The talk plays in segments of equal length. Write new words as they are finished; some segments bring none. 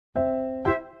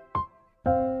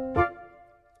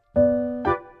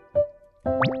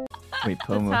Wait,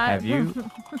 Pomu,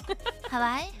 have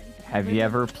I? have you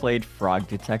ever played Frog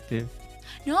Detective?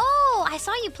 No, I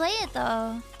saw you play it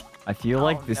though. I feel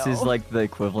like this is like the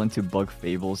equivalent to Bug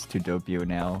Fables to Doppio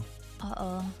now.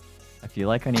 Uh-oh. I feel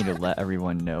like I need to let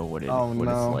everyone know what it's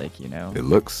like, you know. It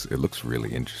looks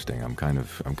really interesting. I'm kind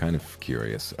of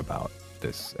curious about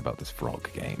this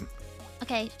frog game.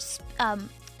 Okay,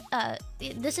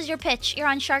 this is your pitch. You're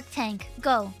on Shark Tank.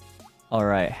 Go. All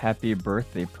right, happy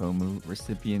birthday, Pomu.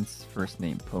 Recipient's first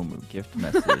name, Pomu. Gift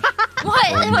message. What?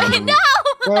 Pomu. Wait, no!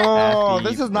 Oh, Happy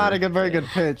this is not a very good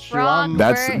pitch. Frog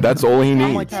That's all he I'm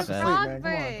needs. like half asleep, man.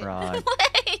 Come on. Frog.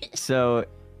 Wait. So,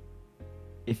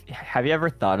 have you ever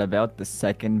thought about the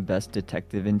second best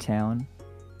detective in town?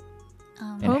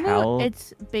 And Pomu, how...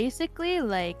 it's basically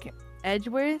like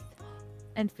Edgeworth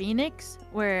and Phoenix,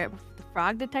 where the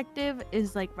frog detective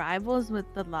is like rivals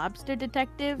with the lobster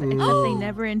detective, except they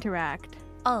never interact.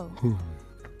 Oh.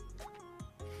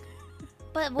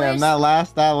 But Damn, where's that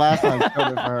last one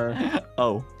killed it for her.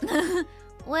 Oh.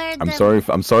 where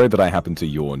I'm sorry that I happened to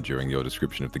yawn during your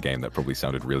description of the game. That probably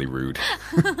sounded really rude.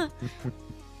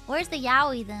 Where's the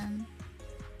yaoi then?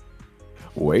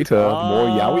 Waiter, more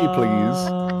yaoi,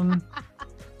 please.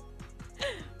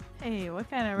 Hey, what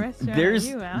kind of restaurant There's are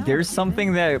you at? there's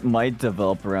something that might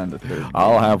develop around the third.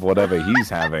 I'll have whatever he's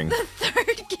having. The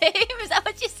third game? Is that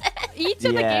what you said? Each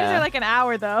of the games are like an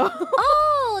hour, though.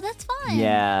 Oh, that's fine.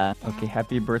 Yeah. Okay.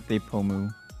 Happy birthday,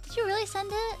 Pomu. Did you really send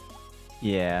it?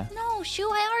 Yeah. No, Shu,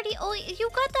 I already... Oh, you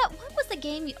got that... What was the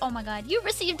game? Oh my god. You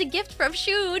received a gift from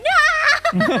Shu.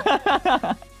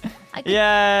 No!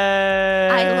 Yay!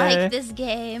 I like this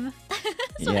game.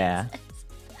 Yeah.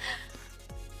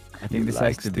 I think this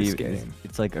has to be... this game.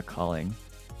 It's like a calling.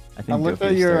 I I think looked Doppio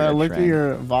at your started a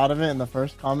trend. VOD of it, and the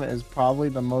first comment is probably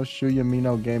the most Shu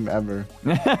Yamino game ever.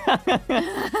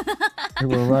 You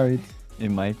were right.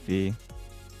 It might be.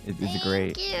 It's Thank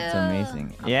great. you. It's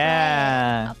amazing. I'll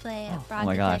Yeah. play it. Oh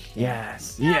my gosh.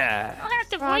 Yes. Yeah. I'll have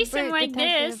to Frog voice him bird like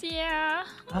detective. this, yeah.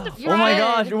 Oh my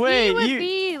gosh. Wait. He would You.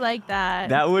 be like that.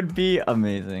 That would be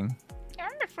amazing.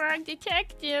 I'm the frog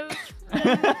detective.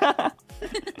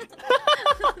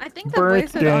 I think the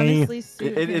voice would honestly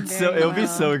suit him It's very so. It would be well.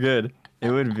 so good.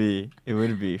 It would be. It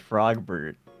would be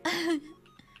Frogbird.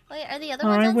 Wait, are the other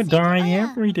ones I on would sale? die Oh, yeah.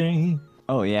 every day.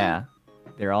 Oh yeah.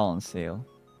 They're all on sale.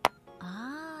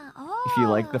 Ah, oh. If you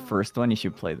like the first one, you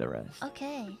should play the rest.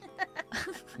 Okay.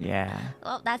 Yeah.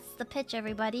 Well, that's the pitch,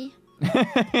 everybody.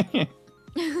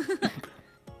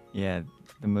 Yeah,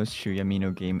 the most Shu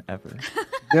Yamino game ever.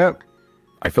 Yep.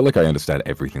 I feel like I understand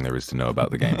everything there is to know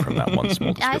about the game from that one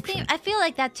small description. I feel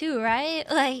like that too, right?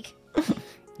 Like,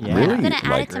 Yeah. Really? I'm gonna add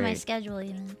Like, it to my great. schedule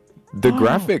even. The Oh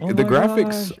the my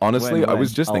graphics. gosh. Honestly, I When?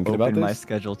 was just I'll thinking about open my this.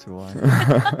 schedule to watch.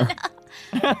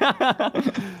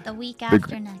 The week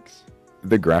after next.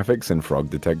 The graphics in Frog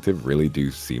Detective really do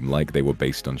seem like they were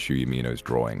based on Shu Yamino's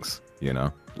drawings. You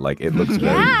know, like it looks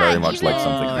very much like even,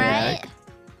 something he would right? make.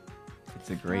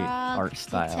 It's a great Frog art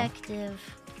style. Detective.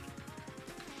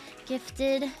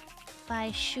 Gifted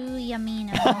by Shu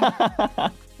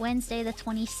Yamino. Wednesday the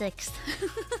 26th.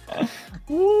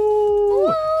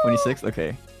 Woo! 26?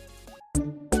 Okay.